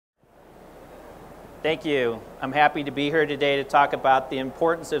Thank you. I'm happy to be here today to talk about the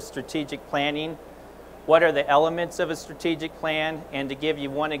importance of strategic planning, what are the elements of a strategic plan, and to give you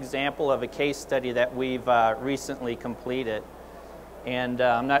one example of a case study that we've recently completed. And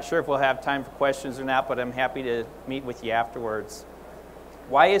I'm not sure if we'll have time for questions or not, but I'm happy to meet with you afterwards.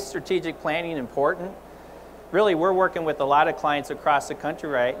 Why is strategic planning important? Really, we're working with a lot of clients across the country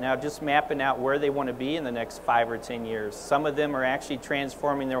right now, just mapping out where they want to be in the next 5 or 10 years. Some of them are actually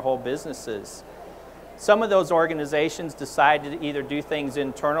transforming their whole businesses. Some of those organizations decide to either do things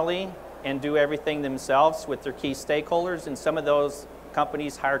internally and do everything themselves with their key stakeholders, and some of those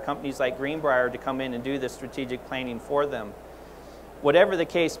companies hire companies like Greenbrier to come in and do the strategic planning for them. Whatever the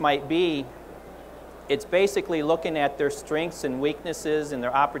case might be, it's basically looking at their strengths and weaknesses and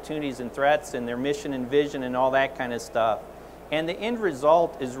their opportunities and threats and their mission and vision and all that kind of stuff. And the end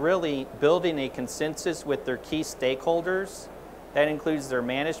result is really building a consensus with their key stakeholders. That includes their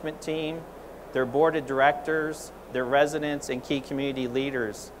management team, their board of directors, their residents, and key community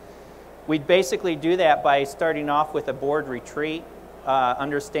leaders. We basically do that by starting off with a board retreat,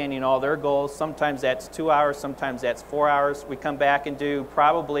 understanding all their goals. Sometimes that's 2 hours, sometimes that's 4 hours. We come back and do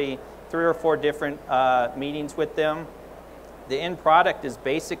probably 3 or 4 different meetings with them. The end product is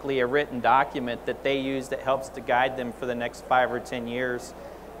basically a written document that they use that helps to guide them for the next 5 or 10 years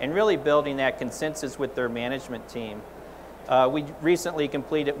and really building that consensus with their management team. We recently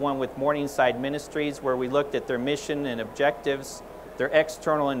completed one with Morningside Ministries where we looked at their mission and objectives, their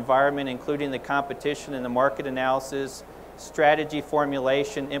external environment, including the competition and the market analysis, strategy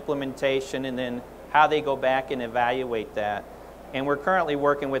formulation, implementation, and then how they go back and evaluate that. And we're currently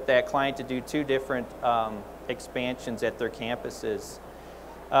working with that client to do 2 different expansions at their campuses.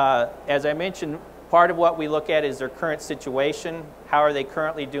 As I mentioned, part of what we look at is their current situation. How are they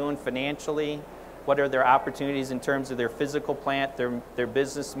currently doing financially? What are their opportunities in terms of their physical plant, their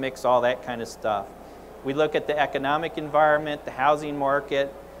business mix, all that kind of stuff. We look at the economic environment, the housing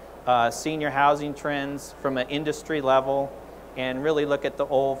market, senior housing trends from an industry level, and really look at the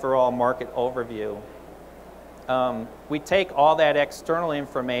overall market overview. We take all that external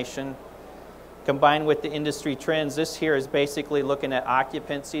information combined with the industry trends. This here is basically looking at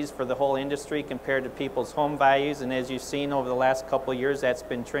occupancies for the whole industry compared to people's home values, and as you've seen over the last couple of years, that's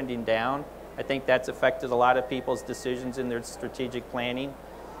been trending down. I think that's affected a lot of people's decisions in their strategic planning.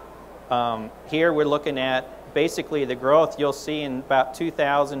 Here we're looking at basically the growth. You'll see in about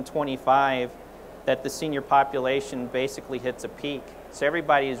 2025 that the senior population basically hits a peak. So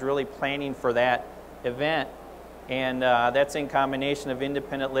everybody is really planning for that event, and that's in combination of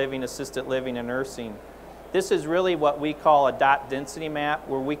independent living, assisted living, and nursing. This is really what we call a dot density map,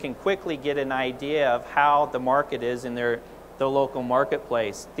 where we can quickly get an idea of how the market is in the local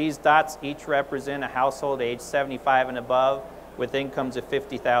marketplace. These dots each represent a household age 75 and above with incomes of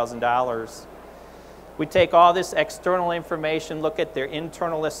 $50,000. We take all this external information, look at their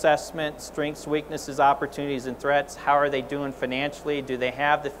internal assessment, strengths, weaknesses, opportunities, and threats. How are they doing financially? Do they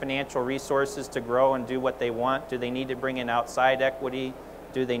have the financial resources to grow and do what they want? Do they need to bring in outside equity?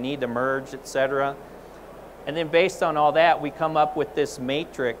 Do they need to merge, etc.? And then based on all that, we come up with this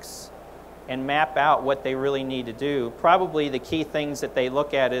matrix and map out what they really need to do. Probably the key things that they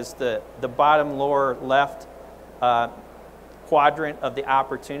look at is the bottom lower left quadrant of the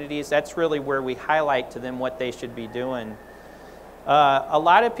opportunities. That's really where we highlight to them what they should be doing. A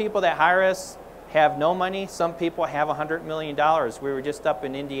lot of people that hire us have no money. Some people have $100 million. We were just up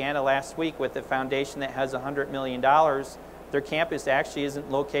in Indiana last week with a foundation that has $100 million. Their campus actually isn't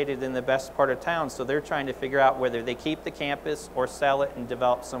located in the best part of town, so they're trying to figure out whether they keep the campus or sell it and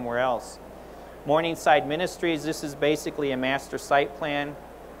develop somewhere else. Morningside Ministries, this is basically a master site plan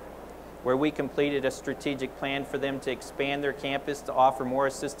where we completed a strategic plan for them to expand their campus to offer more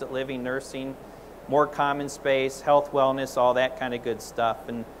assisted living, nursing, more common space, health, wellness, all that kind of good stuff.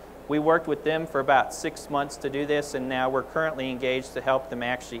 And we worked with them for about 6 months to do this, and now we're currently engaged to help them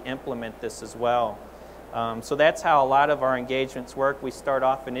actually implement this as well. So that's how a lot of our engagements work. We start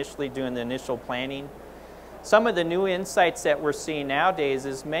off initially doing the initial planning. Some of the new insights that we're seeing nowadays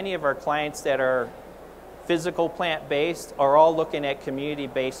is many of our clients that are physical plant-based are all looking at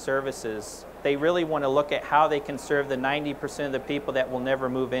community-based services. They really want to look at how they can serve the 90% of the people that will never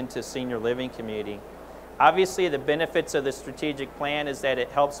move into senior living community. Obviously, the benefits of the strategic plan is that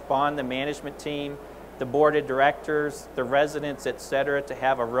it helps bond the management team, the board of directors, the residents, etc., to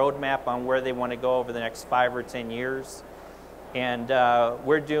have a roadmap on where they want to go over the next 5 or 10 years. And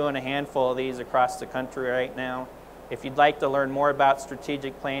we're doing a handful of these across the country right now. If you'd like to learn more about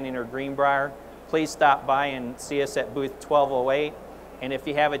strategic planning or Greenbrier, please stop by and see us at booth 1208. And if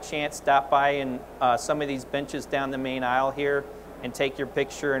you have a chance, stop by and some of these benches down the main aisle here. and take your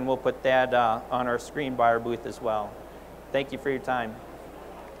picture, and we'll put that on our Greenbrier booth as well. Thank you for your time.